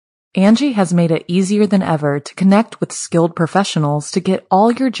Angie has made it easier than ever to connect with skilled professionals to get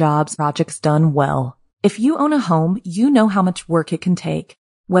all your jobs projects done well. If you own a home, you know how much work it can take,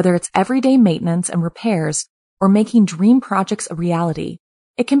 whether it's everyday maintenance and repairs or making dream projects a reality.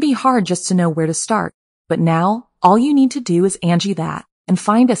 It can be hard just to know where to start, but now all you need to do is Angie that and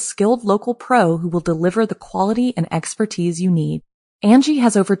find a skilled local pro who will deliver the quality and expertise you need. Angie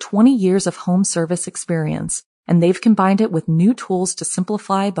has over 20 years of home service experience, and they've combined it with new tools to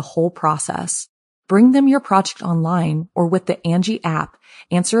simplify the whole process. Bring them your project online or with the Angie app,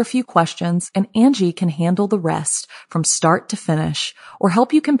 answer a few questions, and Angie can handle the rest from start to finish, or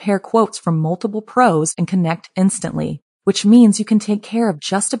help you compare quotes from multiple pros and connect instantly, which means you can take care of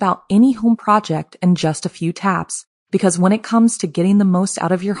just about any home project in just a few taps. Because when it comes to getting the most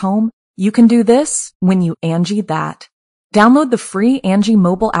out of your home, you can do this when you Angie that. Download the free Angie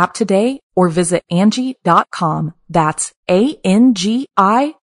mobile app today or visit Angie.com. That's ANGI.com.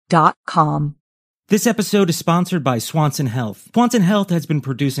 This episode is sponsored by Swanson Health. Swanson Health has been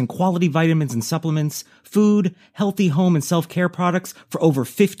producing quality vitamins and supplements, food, healthy home and self-care products for over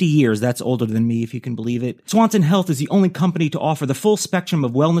 50 years. That's older than me, if you can believe it. Swanson Health is the only company to offer the full spectrum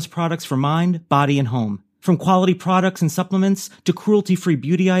of wellness products for mind, body, and home. From quality products and supplements to cruelty-free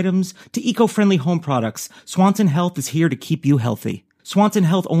beauty items to eco-friendly home products, Swanson Health is here to keep you healthy. Swanson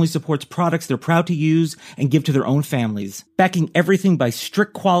Health only supports products they're proud to use and give to their own families, backing everything by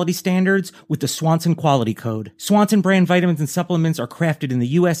strict quality standards with the Swanson Quality Code. Swanson brand vitamins and supplements are crafted in the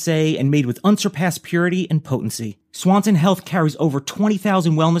USA and made with unsurpassed purity and potency. Swanson Health carries over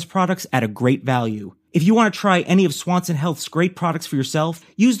 20,000 wellness products at a great value. If you want to try any of Swanson Health's great products for yourself,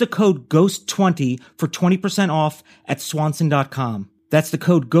 use the code GHOST20 for 20% off at swanson.com. That's the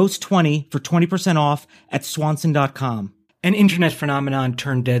code GHOST20 for 20% off at swanson.com. An internet phenomenon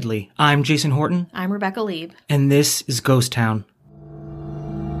turned deadly. I'm Jason Horton. I'm Rebecca Lieb. And this is Ghost Town.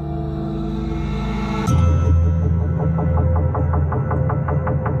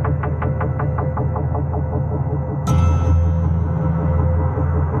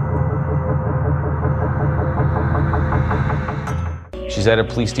 She's at a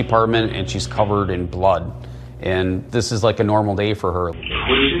police department and she's covered in blood. And this is like a normal day for her.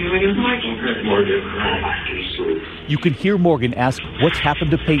 You can hear Morgan ask what's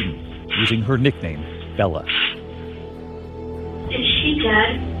happened to Peyton, using her nickname, Bella. Is she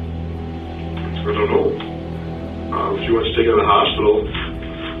dead? I don't know. She was taken to the hospital.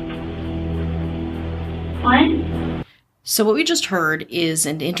 What? So what we just heard is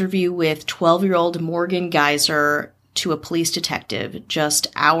an interview with 12-year-old Morgan Geyser to a police detective just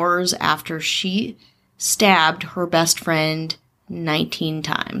hours after she stabbed her best friend 19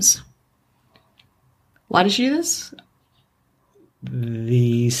 times. Why did she do this?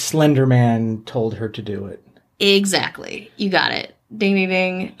 The Slender Man told her to do it. Exactly. You got it. Ding, ding,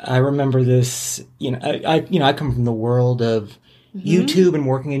 ding. I remember this. I come from the world of YouTube and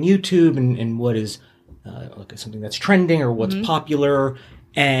working in YouTube and what is like something that's trending or what's popular,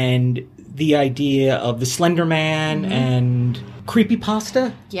 and the idea of the Slender Man and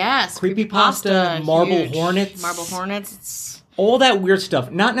creepypasta. Yes, creepypasta, Marble Hornets. Marble Hornets. All that weird stuff.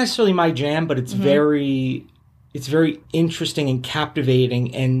 Not necessarily my jam, but it's very interesting and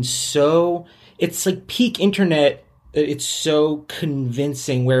captivating, and so it's like peak internet. It's so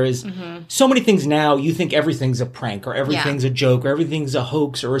convincing, whereas so many things now, you think everything's a prank or everything's a joke or everything's a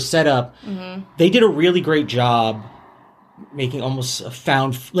hoax or a setup. They did a really great job making almost a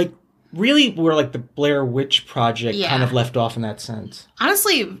found, like, really where, like, the Blair Witch Project kind of left off in that sense.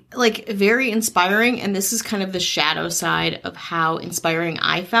 Honestly, like, very inspiring, and this is kind of the shadow side of how inspiring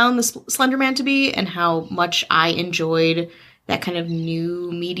I found the Slender Man to be and how much I enjoyed that kind of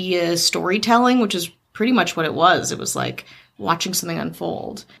new media storytelling, which is pretty much what it was. It was like watching something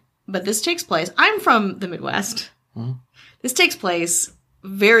unfold. But this takes place, I'm from the Midwest. This takes place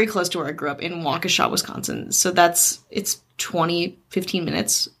very close to where I grew up in Waukesha, Wisconsin. So it's 15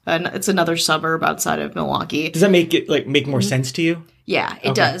 minutes. It's another suburb outside of Milwaukee. Does that make it make more sense to you? Yeah,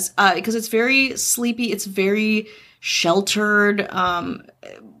 it does. Because it's very sleepy. It's very sheltered.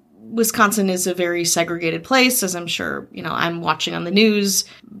 Wisconsin is a very segregated place, as I'm sure, I'm watching on the news.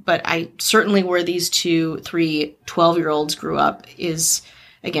 But I certainly where these 3 12-year-olds grew up is,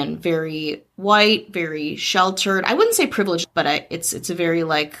 again, very white, very sheltered. I wouldn't say privileged, but it's a very,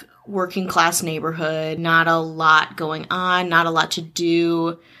 like, working class neighborhood, not a lot going on, not a lot to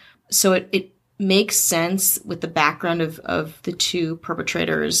do. So it makes sense with the background of the 2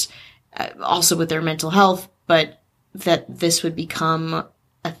 perpetrators, also with their mental health, but that this would become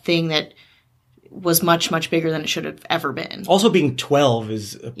a thing that was much, much bigger than it should have ever been. Also, being 12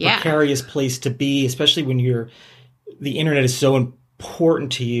 is a precarious place to be, especially when the internet is so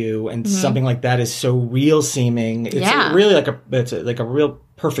important to you, and something like that is so real seeming. It's really like a real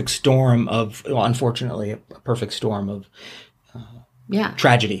perfect storm of, well, unfortunately, a perfect storm of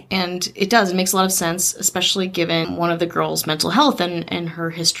tragedy. And it makes a lot of sense, especially given one of the girl's mental health and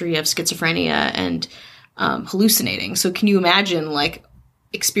her history of schizophrenia and hallucinating. So can you imagine like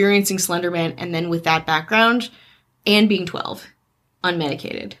experiencing Slender Man and then with that background and being 12,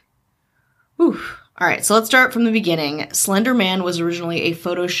 unmedicated? Whew. All right, so let's start from the beginning. Slender Man was originally a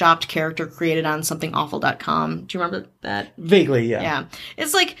photoshopped character created on somethingawful.com. Do you remember that? Vaguely, yeah. Yeah.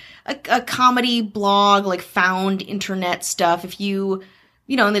 It's like a comedy blog, like found internet stuff. If you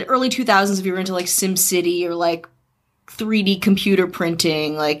in the early 2000s, if you were into like SimCity or like 3D computer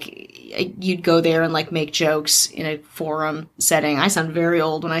printing, like you'd go there and like make jokes in a forum setting. I sound very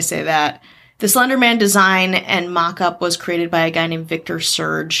old when I say that. The Slender Man design and mock-up was created by a guy named Victor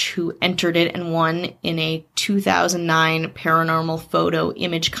Surge, who entered it and won in a 2009 paranormal photo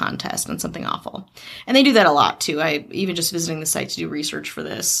image contest on Something Awful. And they do that a lot, too. I even just visiting the site to do research for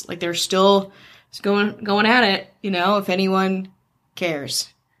this. Like, they're still going at it, if anyone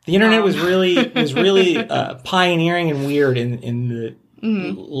cares. The internet was really pioneering and weird in the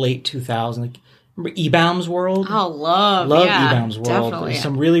late 2000s. Like, remember eBaum's World? Oh, love eBaum's World. Definitely. There's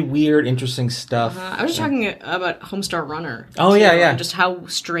some really weird, interesting stuff. I was just talking about Homestar Runner. Oh, yeah. And just how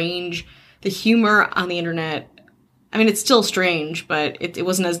strange the humor on the internet. I mean, it's still strange, but it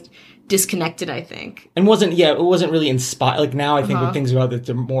wasn't as disconnected, I think. And it wasn't really inspired. Like now I think when things about that,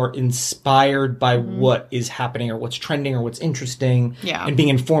 they're more inspired by what is happening or what's trending or what's interesting. Yeah. And being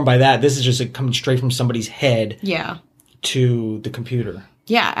informed by that. This is just like coming straight from somebody's head. Yeah. To the computer.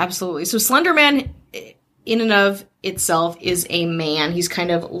 Yeah, absolutely. So Slender Man, in and of itself, is a man. He's kind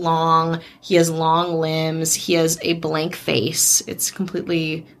of long. He has long limbs. He has a blank face. He's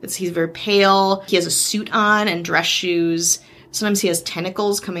very pale. He has a suit on and dress shoes. Sometimes he has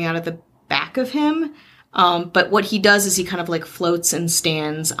tentacles coming out of the back of him. But what he does is he kind of like floats and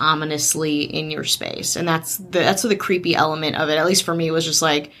stands ominously in your space. And that's the creepy element of it. At least for me, was just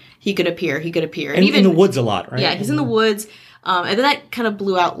like, he could appear. And even in the woods a lot, right? Yeah, he's in the woods. And then that kind of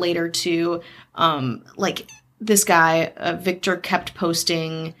blew out later too. Like this guy, Victor, kept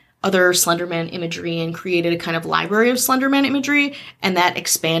posting other Slenderman imagery and created a kind of library of Slenderman imagery, and that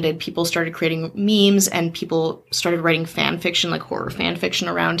expanded. People started creating memes, and people started writing fan fiction, like horror fan fiction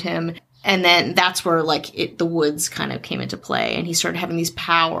around him. And then that's where the woods kind of came into play, and he started having these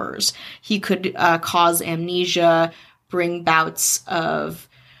powers. He could cause amnesia, bring bouts of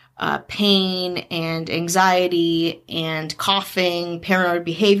pain and anxiety and coughing, paranoid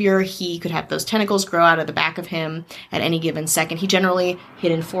behavior. He could have those tentacles grow out of the back of him at any given second. He generally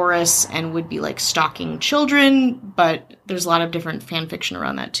hid in forests and would be like stalking children, but there's a lot of different fan fiction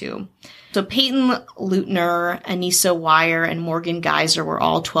around that too. So Peyton Leutner, Anissa Weier, and Morgan Geyser were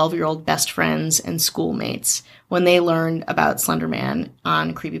all 12-year-old best friends and schoolmates when they learned about Slenderman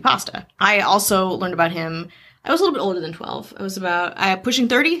on Creepypasta. I also learned about him. I was a little bit older than 12. I was about pushing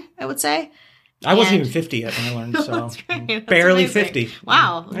 30, I would say. I wasn't even 50 yet when I learned, so that's great. That's barely amazing. 50.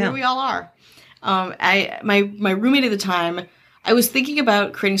 Wow, here we all are. My roommate at the time, I was thinking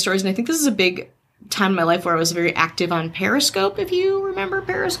about creating stories, and I think this is a big time in my life where I was very active on Periscope, if you remember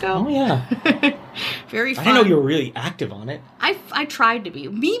Periscope. Oh, yeah. Very fun. I didn't know you were really active on it. I tried to be.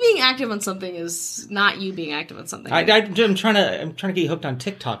 Me being active on something is not you being active on something. I'm trying to get you hooked on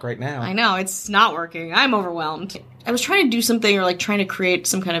TikTok right now. I know, it's not working. I'm overwhelmed. I was trying to do something, or trying to create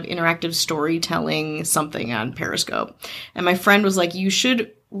some kind of interactive storytelling something on Periscope. And my friend was like, you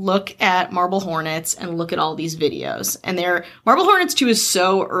should look at Marble Hornets and look at all these videos. And Marble Hornets 2 is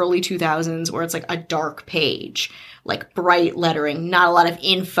so early 2000s where it's like a dark page, like bright lettering, not a lot of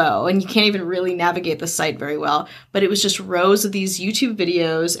info, and you can't even really navigate the site very well. But it was just rows of these YouTube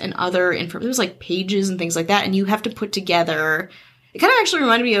videos and other info. There was like pages and things like that, and you have to put together. It kind of actually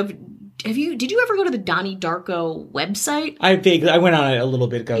reminded me of. Did you ever go to the Donnie Darko website? I went on it a little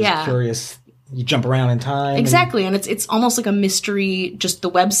bit. I was curious. You jump around in time. Exactly, and it's almost like a mystery. Just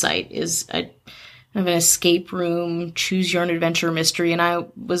the website is an escape room, choose your own adventure mystery, and I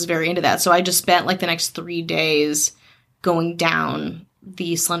was very into that. So I just spent the next 3 days going down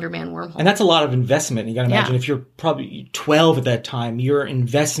the Slenderman wormhole. And that's a lot of investment. You got to imagine if you're probably 12 at that time, your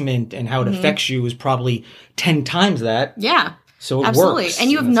investment and how it affects you is probably 10 times that. Yeah. So it absolutely works. And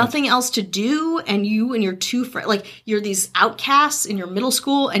you have nothing else to do, and you and your two friends, you're these outcasts in your middle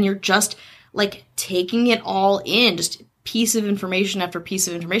school, and you're just taking it all in, just piece of information after piece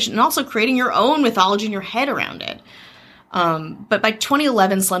of information, and also creating your own mythology in your head around it. But by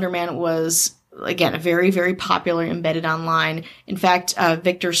 2011, Slenderman was, again, a very, very popular, embedded online. In fact,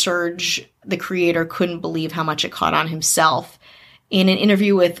 Victor Surge, the creator, couldn't believe how much it caught on himself. In an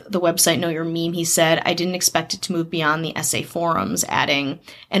interview with the website Know Your Meme, he said, "I didn't expect it to move beyond the essay forums," adding,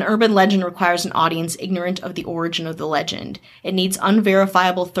 "An urban legend requires an audience ignorant of the origin of the legend. It needs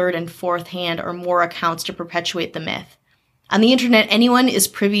unverifiable third and fourth hand or more accounts to perpetuate the myth. On the internet, anyone is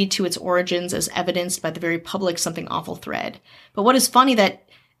privy to its origins as evidenced by the very public something awful thread. But what is funny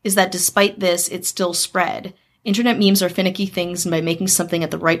is that despite this, it still spread. Internet memes are finicky things, and by making something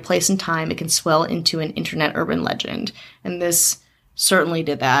at the right place and time, it can swell into an internet urban legend." And this certainly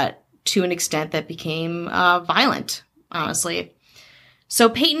did that to an extent that became violent, honestly. So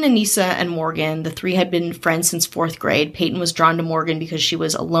Peyton, Anissa, and Morgan, the three had been friends since 4th grade. Peyton was drawn to Morgan because she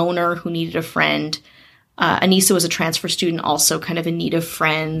was a loner who needed a friend. Anissa was a transfer student, also kind of in need of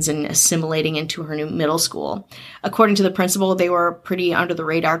friends and assimilating into her new middle school. According to the principal, they were pretty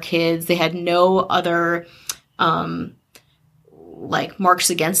under-the-radar kids. They had no other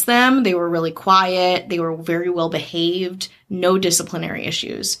marks against them. They were really quiet. They were very well behaved. No disciplinary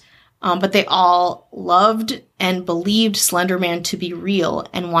issues. But they all loved and believed Slender Man to be real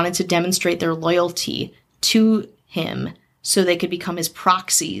and wanted to demonstrate their loyalty to him so they could become his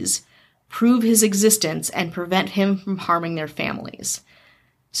proxies, prove his existence, and prevent him from harming their families.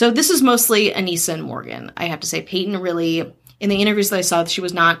 So this is mostly Anissa and Morgan. I have to say, Peyton really, in the interviews that I saw, she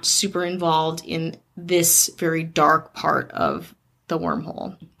was not super involved in this very dark part of the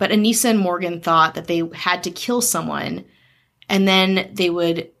wormhole. But Anissa and Morgan thought that they had to kill someone, and then they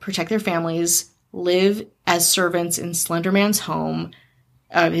would protect their families, live as servants in Slender Man's home,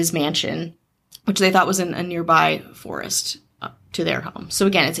 his mansion, which they thought was in a nearby forest to their home. So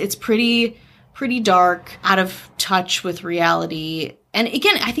again, it's pretty dark, out of touch with reality. And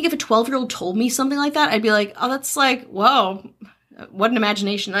again, I think if a 12-year-old told me something like that, I'd be like, oh, that's like, whoa, what an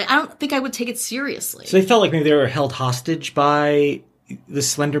imagination. I don't think I would take it seriously. So they felt like maybe they were held hostage by the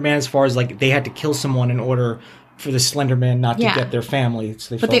Slender Man, as far as like they had to kill someone in order for the Slender Man not to get their family.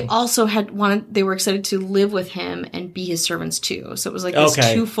 So they also they were excited to live with him and be his servants too. So it was like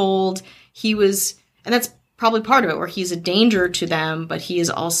this twofold. And that's probably part of it, where he's a danger to them, but he is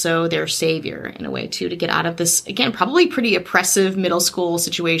also their savior in a way too, to get out of this, again, probably pretty oppressive middle school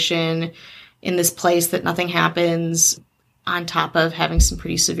situation in this place that nothing happens, on top of having some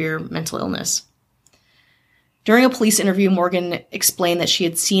pretty severe mental illness. During a police interview, Morgan explained that she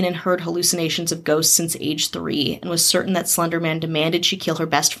had seen and heard hallucinations of ghosts since age 3 and was certain that Slender Man demanded she kill her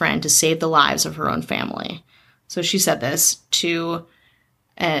best friend to save the lives of her own family. So she said this to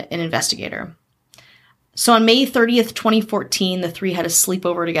an investigator. So on May 30th, 2014, the three had a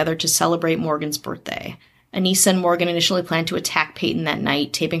sleepover together to celebrate Morgan's birthday. Anissa and Morgan initially planned to attack Peyton that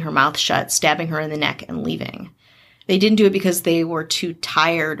night, taping her mouth shut, stabbing her in the neck, and leaving. They didn't do it because they were too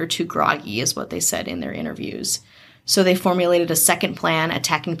tired or too groggy, is what they said in their interviews. So they formulated a second plan,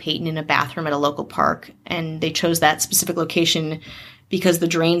 attacking Peyton in a bathroom at a local park, and they chose that specific location because the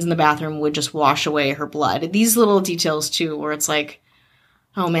drains in the bathroom would just wash away her blood. These little details, too, where it's like,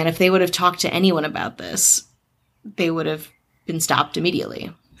 oh man, if they would have talked to anyone about this, they would have been stopped immediately.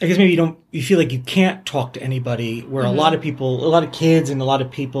 I guess maybe you feel like you can't talk to anybody, where a lot of kids and a lot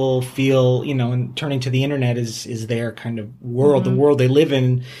of people feel, and turning to the internet is their kind of world, the world they live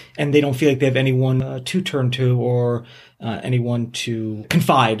in, and they don't feel like they have anyone to turn to or anyone to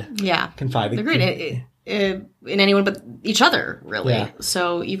confide. Yeah. Agreed. In anyone but each other, really. Yeah.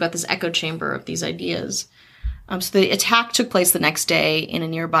 So you've got this echo chamber of these ideas. So the attack took place the next day in a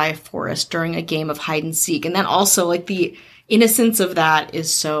nearby forest during a game of hide and seek. And then also, like, the innocence of that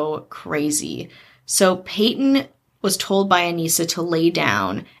is so crazy. So Peyton was told by Anissa to lay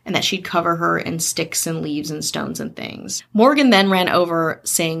down and that she'd cover her in sticks and leaves and stones and things. Morgan then ran over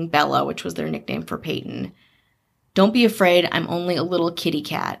saying Bella, which was their nickname for Peyton. "Don't be afraid, I'm only a little kitty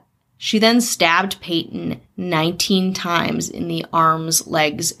cat." She then stabbed Peyton 19 times in the arms,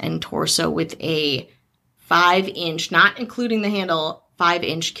 legs, and torso with a 5-inch, not including the handle,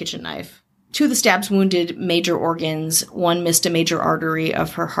 5-inch kitchen knife. 2 of the stabs wounded major organs. One missed a major artery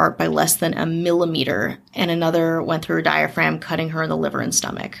of her heart by less than a millimeter, and another went through her diaphragm, cutting her in the liver and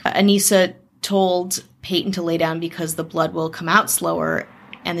stomach. Anissa told Peyton to lay down because the blood will come out slower,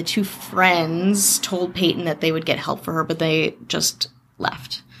 and the 2 friends told Peyton that they would get help for her, but they just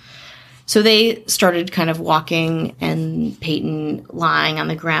left. So they started kind of walking, and Peyton lying on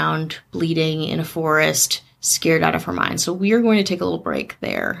the ground, bleeding in a forest, scared out of her mind. So we are going to take a little break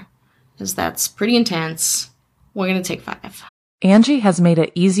there, because that's pretty intense. We're going to take 5. Angie has made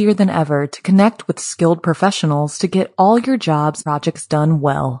it easier than ever to connect with skilled professionals to get all your jobs projects done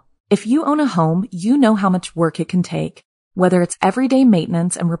well. If you own a home, you know how much work it can take, whether it's everyday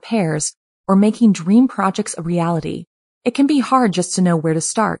maintenance and repairs or making dream projects a reality. It can be hard just to know where to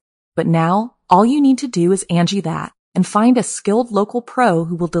start. But now, all you need to do is Angie that, and find a skilled local pro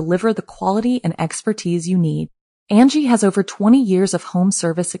who will deliver the quality and expertise you need. Angie has over 20 years of home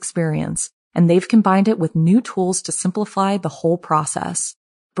service experience, and they've combined it with new tools to simplify the whole process.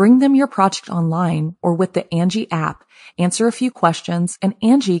 Bring them your project online or with the Angie app, answer a few questions, and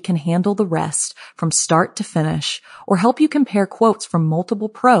Angie can handle the rest from start to finish, or help you compare quotes from multiple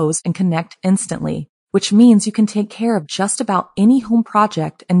pros and connect instantly, which means you can take care of just about any home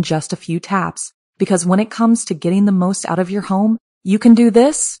project in just a few taps. Because when it comes to getting the most out of your home, you can do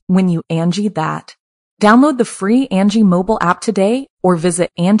this when you Angie that. Download the free Angie mobile app today or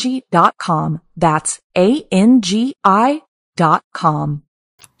visit Angie.com. That's ANGI.com.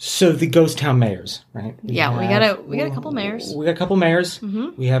 So the Ghost Town mayors, right? We got a couple mayors. We got a couple mayors.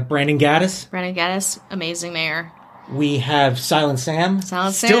 Mm-hmm. We have Brandon Gaddis. Brandon Gaddis, amazing mayor. We have Silent Sam.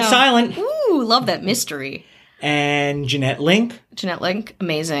 Still silent. Ooh, love that mystery. And Jeanette Link. Jeanette Link,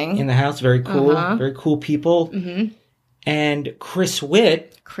 amazing. In the house, very cool. Very cool people. Mm-hmm. And Chris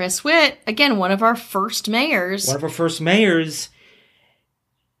Witt. Chris Witt, again, one of our first mayors.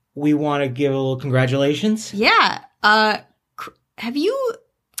 We want to give a little congratulations. Yeah. Have you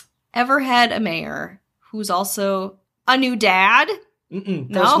ever had a mayor who's also a new dad?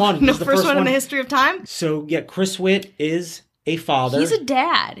 First one. No, first one in the history of time? So, yeah, Chris Witt is a father. He's a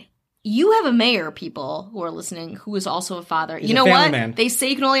dad. You have a mayor, people who are listening, who is also a father. He's you know a family what? man. They say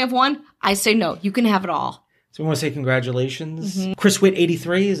you can only have one. I say no. You can have it all. So we want to say congratulations. Chris Witt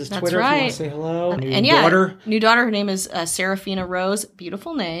 83 is his That's Twitter. right. If you want to say hello. New daughter. Her name is Serafina Rose.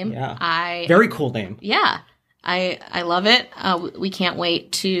 Beautiful name. Yeah. Very cool name. Yeah. I love it. We can't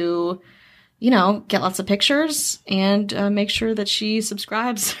wait to, get lots of pictures and make sure that she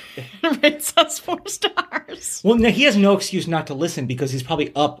subscribes and rates us 4 stars. Well, he has no excuse not to listen because he's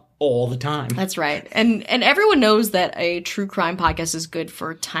probably up all the time. That's right. And everyone knows that a true crime podcast is good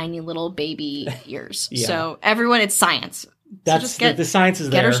for tiny little baby ears. Yeah. So everyone, it's science. That's so the science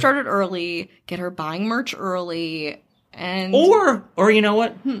is there. Get her started early. Get her buying merch early. And or you know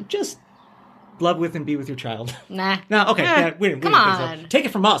what? Just love with and be with your child. Nah. No, okay. Come on. Take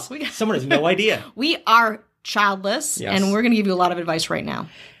it from us. Someone has no idea. We are childless, and we're going to give you a lot of advice right now.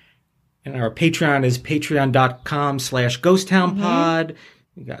 And our Patreon is patreon.com/ghosttownpod.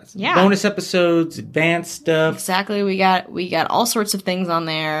 We got some bonus episodes, advanced stuff. Exactly. We got all sorts of things on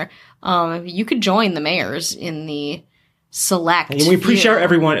there. You could join the mayors in the select. And we appreciate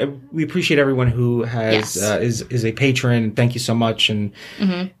everyone. We appreciate everyone who has is a patron. Thank you so much. And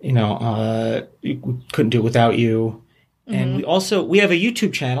we couldn't do it without you. And we have a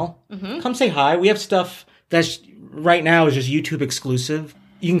YouTube channel. Come say hi. We have stuff that's right now is just YouTube exclusive.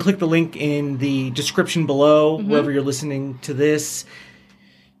 You can click the link in the description below wherever you're listening to this.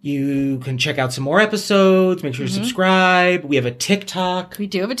 You can check out some more episodes. Make sure you subscribe. We have a TikTok. We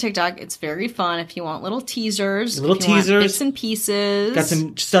do have a TikTok. It's very fun if you want little teasers. Want bits and pieces. Got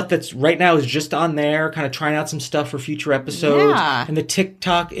some stuff that's right now is just on there, kind of trying out some stuff for future episodes. Yeah. And the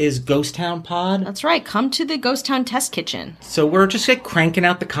TikTok is Ghost Town Pod. That's right. Come to the Ghost Town Test Kitchen. So we're just cranking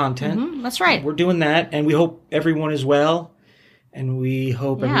out the content. That's right. We're doing that, and we hope everyone is well. And we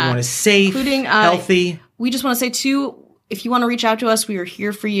hope everyone is safe, including healthy. We just want to say, too, if you want to reach out to us, we are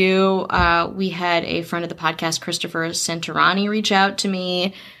here for you. We had a friend of the podcast, Christopher Santorani, reach out to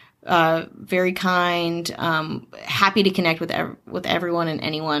me. Very kind. Happy to connect with everyone and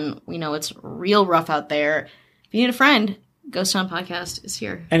anyone. We know it's real rough out there. If you need a friend, Ghost Town Podcast is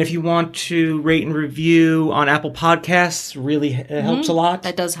here. And if you want to rate and review on Apple Podcasts, really helps a lot.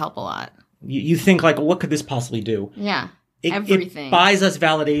 That does help a lot. You think, what could this possibly do? Yeah. Everything. It buys us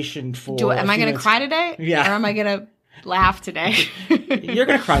validation for... Am I going to cry today? Yeah. Or am I going to laugh today? You're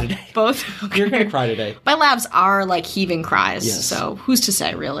going to cry today. Both? Okay. You're going to cry today. My laughs are like heaving cries. Yes. So who's to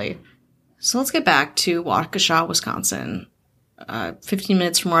say, really? So let's get back to Waukesha, Wisconsin. 15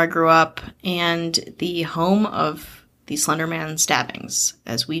 minutes from where I grew up and the home of the Slender Man stabbings,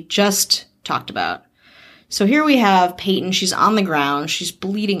 as we just talked about. So here we have Peyton. She's on the ground. She's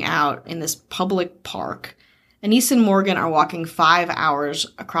bleeding out in this public park. Anissa and Morgan are walking 5 hours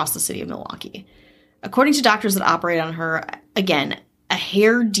across the city of Milwaukee. According to doctors that operate on her, again, a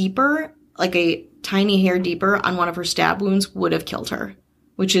hair deeper, like a tiny hair deeper on one of her stab wounds would have killed her,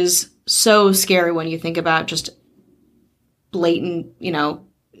 which is so scary when you think about just blatant,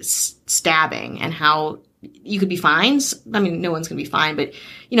 stabbing and how you could be fine. I mean, no one's going to be fine, but,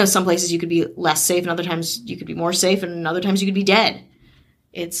 some places you could be less safe and other times you could be more safe and other times you could be dead.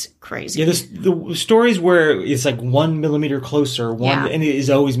 It's crazy. Yeah, the stories where it's like 1 millimeter closer, and it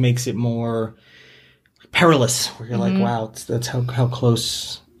always makes it more perilous. Where you're like, wow, that's how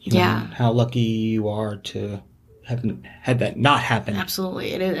close. How lucky you are to have had that not happen.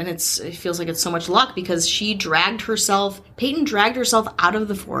 Absolutely. It feels like it's so much luck because Peyton dragged herself out of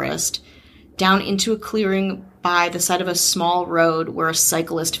the forest down into a clearing by the side of a small road where a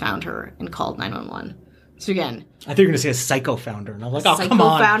cyclist found her and called 911. So again, I thought you were going to say a psycho found her, and I'm like, oh, come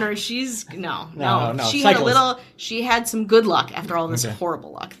on. Psycho found her. She's no. She had some good luck after all this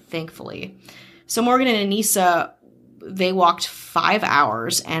horrible luck, thankfully. So Morgan and Anissa, they walked 5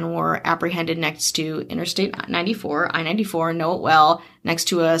 hours and were apprehended next to Interstate 94, I-94, know it well, next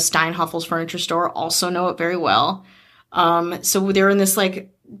to a Steinhoffel's furniture store, also know it very well. So they're in this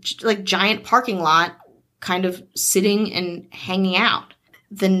like giant parking lot, kind of sitting and hanging out.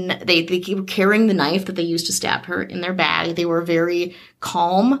 Then they were carrying the knife that they used to stab her in their bag. They were very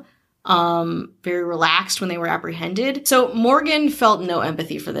calm, very relaxed when they were apprehended. So Morgan felt no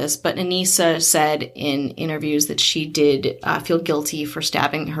empathy for this, but Anissa said in interviews that she did feel guilty for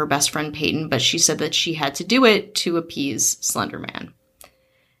stabbing her best friend Peyton, but she said that she had to do it to appease Slender Man.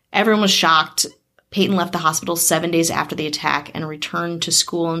 Everyone was shocked. Peyton left the hospital 7 days after the attack and returned to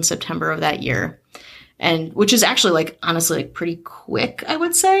school in September of that year. And which is actually honestly pretty quick, I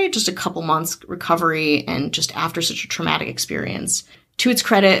would say, just a couple months recovery and just after such a traumatic experience. To its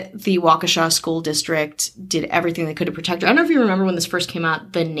credit, the Waukesha School District did everything they could to protect her. I don't know if you remember when this first came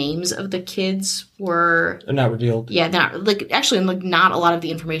out, the names of the kids were... They're not revealed. Yeah, not a lot of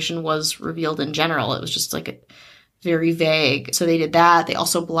the information was revealed in general. It was just very vague. So they did that. They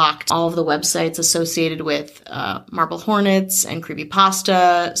also blocked all of the websites associated with Marble Hornets and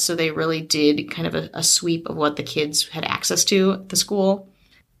Creepypasta. So they really did kind of a sweep of what the kids had access to at the school.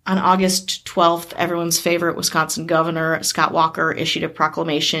 On August 12th, everyone's favorite Wisconsin governor, Scott Walker, issued a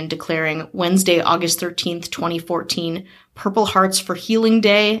proclamation declaring Wednesday, August 13th, 2014, Purple Hearts for Healing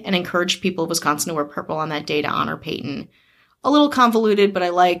Day, and encouraged people of Wisconsin to wear purple on that day to honor Peyton. A little convoluted, but I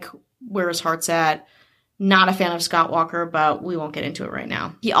like where his heart's at. Not a fan of Scott Walker, but we won't get into it right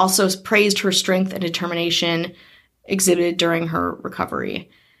now. He also praised her strength and determination exhibited during her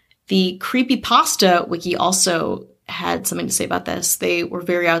recovery. The Creepypasta wiki also had something to say about this. They were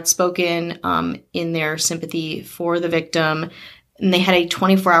very outspoken in their sympathy for the victim, and they had a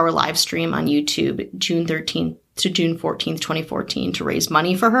 24-hour live stream on YouTube, June 13th to June 14th, 2014, to raise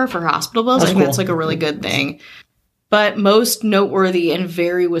money for her hospital bills. I think that's a really good thing. But most noteworthy and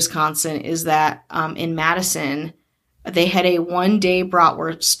very Wisconsin is that in Madison, they had a one-day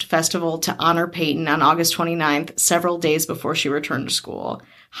bratwurst festival to honor Peyton on August 29th, several days before she returned to school.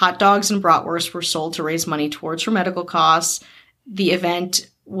 Hot dogs and bratwurst were sold to raise money towards her medical costs. The event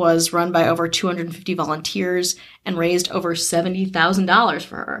was run by over 250 volunteers and raised over $70,000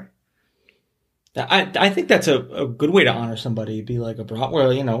 for her. I think that's a good way to honor somebody. Be like a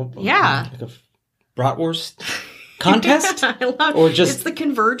bratwurst, like a bratwurst contest. I love or just it's the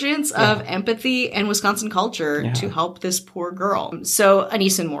convergence of empathy and Wisconsin culture to help this poor girl. So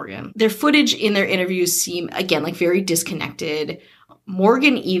Anissa and Morgan, their footage in their interviews seem again very disconnected.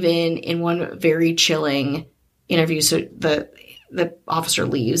 Morgan, even in one very chilling interview, so the officer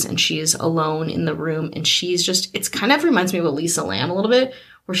leaves and she's alone in the room and she's just, it's kind of reminds me of Elisa Lam a little bit,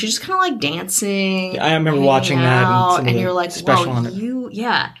 where she's just kind of dancing. I remember watching that and you're like, wow,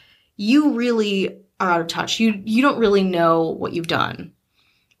 you really are out of touch. You don't really know what you've done,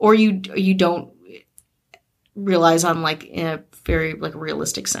 or you don't realize on in a very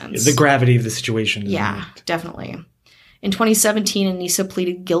realistic sense the gravity of the situation. Yeah, definitely. In 2017, Anissa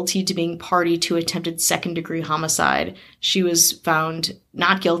pleaded guilty to being party to attempted second-degree homicide. She was found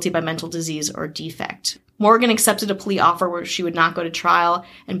not guilty by mental disease or defect. Morgan accepted a plea offer where she would not go to trial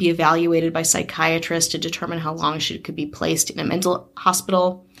and be evaluated by psychiatrists to determine how long she could be placed in a mental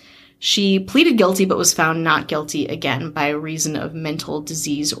hospital. She pleaded guilty but was found not guilty again by reason of mental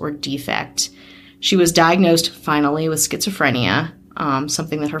disease or defect. She was diagnosed finally with schizophrenia,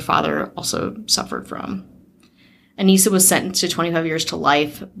 something that her father also suffered from. Anissa was sentenced to 25 years to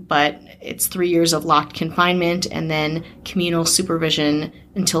life, but it's 3 years of locked confinement and then communal supervision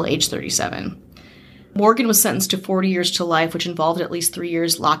until age 37. Morgan was sentenced to 40 years to life, which involved at least 3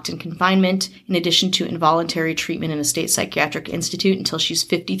 years locked in confinement, in addition to involuntary treatment in a state psychiatric institute until she's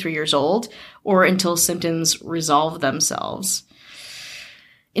 53 years old, or until symptoms resolve themselves.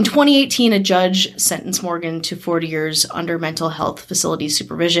 In 2018, a judge sentenced Morgan to 40 years under mental health facility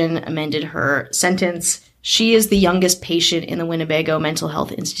supervision, amended her sentence. She is the youngest patient in the Winnebago Mental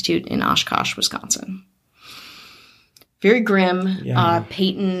Health Institute in Oshkosh, Wisconsin. Very grim. Yeah.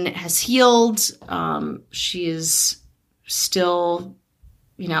 Peyton has healed. She is still,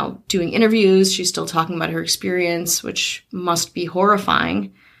 doing interviews. She's still talking about her experience, which must be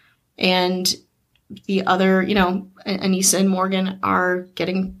horrifying. And the other, Anissa and Morgan are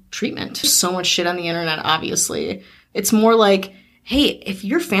getting treatment. There's so much shit on the internet, obviously. It's more like, hey, if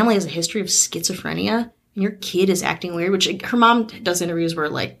your family has a history of schizophrenia and your kid is acting weird, which her mom does interviews where,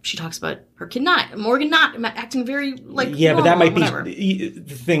 like, she talks about her kid Morgan not acting very, like, yeah, but that might whatever. be,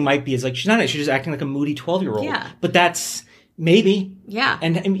 the thing might be, is like, she's just acting like a moody 12-year-old. Yeah. But that's, maybe. Yeah.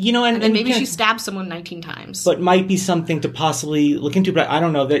 And you know, and then maybe she stabbed someone 19 times. But might be something to possibly look into. But I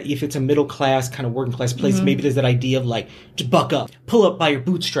don't know that if it's a middle class, kind of working class place, maybe there's that idea of like, to buck up, pull up by your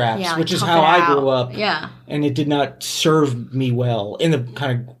bootstraps, like, which is tough how it I out. grew up. Yeah. And it did not serve me well in the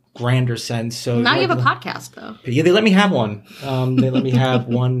kind of grander sense. So Now you have a podcast, though. Yeah, they let me have one. They let me have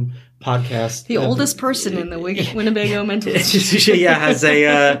one podcast. The oldest person in the Winnebago mental institution. Yeah, has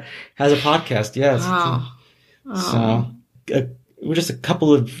a podcast. Yes. Wow. So we're just a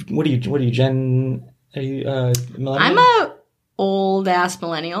couple of what are you, Jen? Are you millennial? I'm a old ass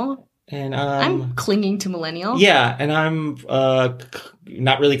millennial. And I'm clinging to millennial. Yeah, and I'm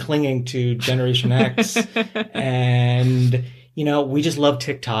not really clinging to Generation X. And you know, we just love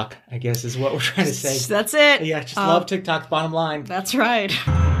TikTok, I guess is what we're trying to say. That's it. Yeah, just love TikTok, bottom line. That's right.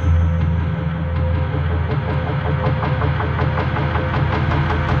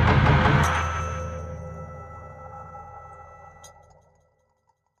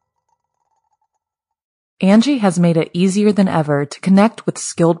 Angie has made it easier than ever to connect with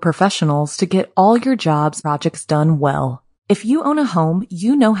skilled professionals to get all your jobs projects done well. If you own a home,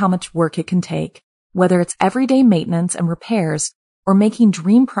 you know how much work it can take, whether it's everyday maintenance and repairs or making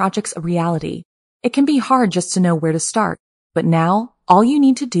dream projects a reality. It can be hard just to know where to start, but now all you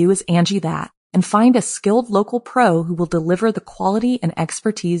need to do is Angie that and find a skilled local pro who will deliver the quality and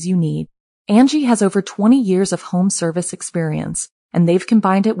expertise you need. Angie has over 20 years of home service experience, and they've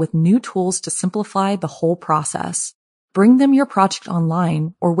combined it with new tools to simplify the whole process. Bring them your project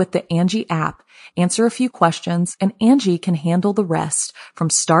online or with the Angie app, answer a few questions, and Angie can handle the rest from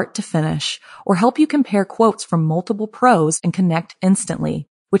start to finish, or help you compare quotes from multiple pros and connect instantly,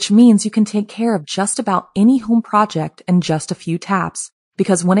 which means you can take care of just about any home project in just a few taps.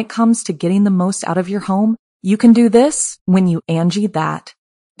 Because when it comes to getting the most out of your home, you can do this when you Angie that.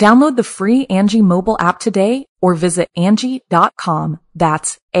 Download the free Angie mobile app today or visit Angie.com.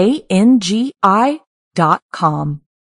 That's ANGI.com.